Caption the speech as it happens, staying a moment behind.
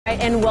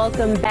And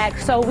welcome back.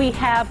 So we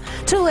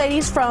have two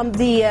ladies from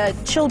the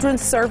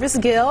Children's Service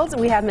Guild.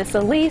 We have Miss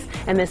Elise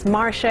and Miss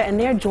Marcia, and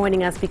they're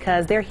joining us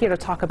because they're here to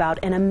talk about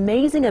an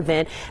amazing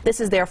event.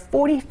 This is their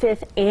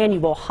 45th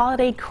annual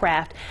Holiday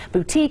Craft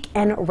Boutique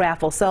and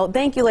Raffle. So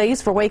thank you,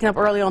 ladies, for waking up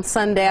early on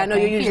Sunday. I know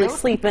you're usually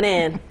sleeping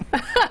in.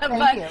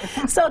 Thank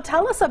you. So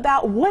tell us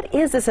about what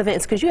is this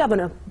event, because you have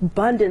an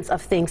abundance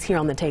of things here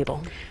on the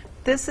table.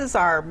 This is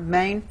our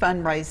main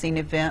fundraising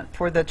event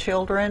for the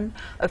children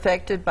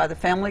affected by the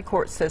family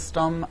court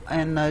system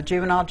and the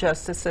juvenile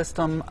justice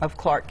system of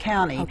Clark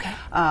County.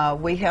 Okay.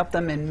 We help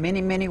them in many,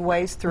 many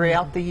ways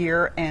throughout the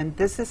year, and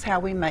this is how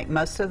we make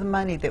most of the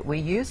money that we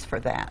use for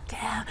that.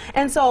 Yeah.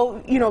 And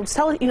so,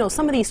 tell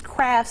some of these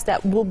crafts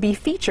that will be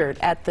featured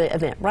at the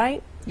event,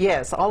 right?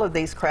 Yes, all of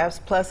these crafts,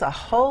 plus a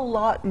whole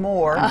lot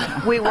more.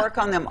 We work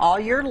on them all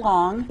year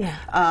long.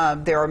 Yeah.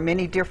 There are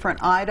many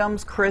different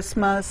items: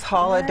 Christmas,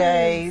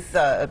 holidays,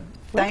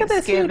 Look at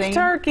this Thanksgiving. huge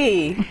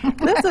turkey.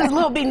 This is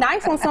will be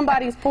nice on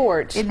somebody's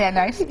porch. Isn't that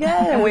nice?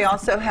 Yeah. And we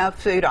also have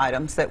food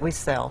items that we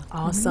sell.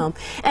 Awesome.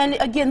 And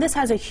again, this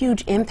has a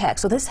huge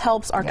impact. So this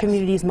helps our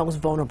communities most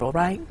vulnerable,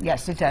 right?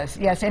 Yes, it does.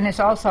 Yes, and it's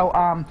also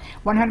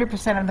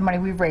 100% of the money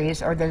we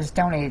raise or that is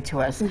donated to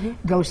us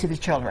goes to the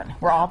children.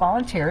 We're all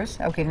volunteers.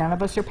 Okay, none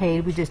of us are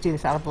paid. We just do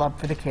this out of love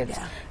for the kids.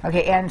 Yeah.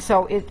 Okay, and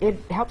so it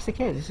helps the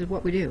kids. This is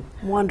what we do.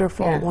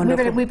 Wonderful, Yeah.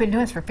 wonderful. We've been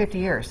doing this for 50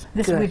 years.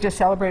 We just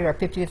celebrated our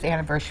 50th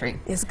anniversary.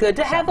 It's good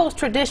to have those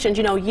traditions,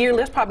 yearly.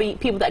 There's probably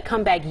people that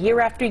come back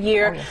year after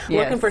year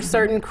looking for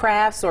certain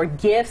crafts or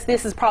gifts.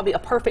 This is probably a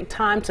perfect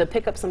time to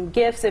pick up some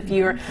gifts if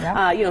you're,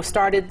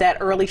 started that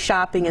early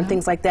shopping and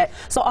things like that.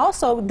 So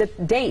also the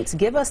dates.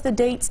 Give us the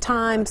dates,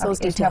 times, those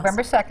details. It's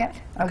November 2nd.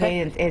 Okay,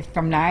 it's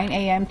from 9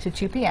 a.m. to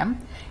 2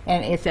 p.m.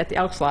 and it's at the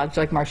Elks Lodge,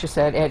 like Marcia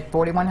said, at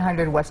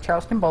 4100 West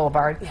Charleston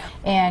Boulevard. Yeah.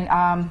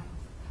 And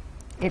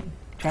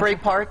Free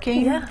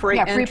parking, free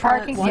entrance,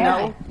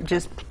 parking,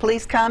 just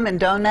please come and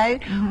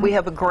donate. We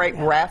have a great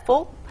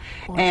raffle,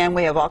 and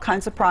we have all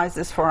kinds of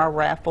prizes for our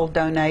raffle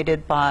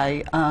donated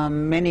by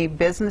many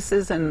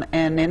businesses and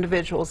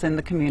individuals in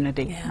the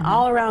community. Yeah,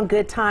 all around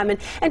good time.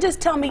 And just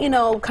tell me,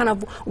 kind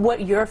of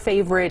what your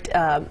favorite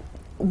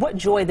what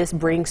joy this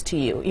brings to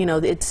you.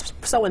 It's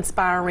so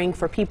inspiring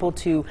for people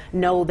to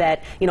know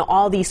that,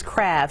 all these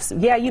crafts,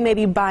 you may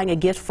be buying a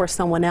gift for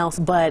someone else,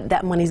 but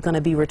that money's going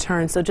to be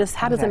returned. So just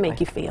how does it make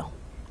you feel?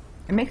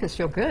 It makes us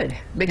feel good. It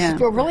makes us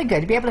feel really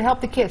good to be able to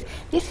help the kids.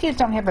 These kids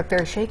don't have a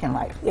fair shake in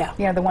life.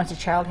 Yeah. The ones at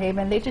Child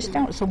Haven, they just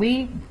don't. So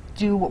we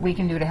do what we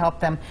can do to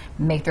help them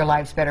make their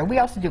lives better. We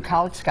also do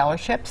college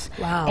scholarships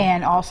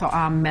and also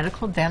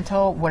medical,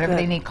 dental, whatever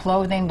they need,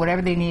 clothing,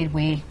 whatever they need,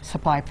 we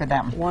supply for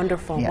them.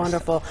 Wonderful,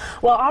 wonderful.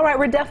 Well, all right,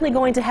 we're definitely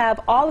going to have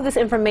all of this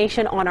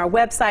information on our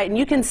website, and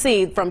you can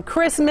see from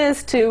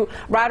Christmas to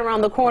right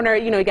around the corner,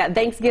 you got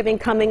Thanksgiving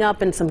coming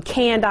up and some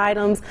canned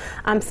items.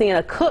 I'm seeing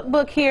a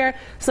cookbook here,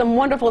 some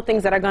wonderful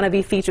things that are going to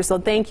be featured. So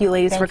thank you,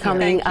 ladies, for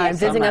coming and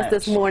visiting us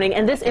this morning.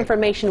 And this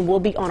information will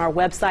be on our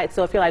website.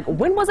 So if you're like,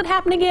 when was it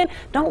happening again?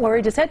 Don't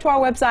worry, just head to our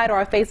website or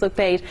our Facebook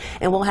page,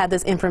 and we'll have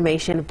this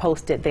information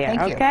posted there.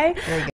 Thank you. Okay?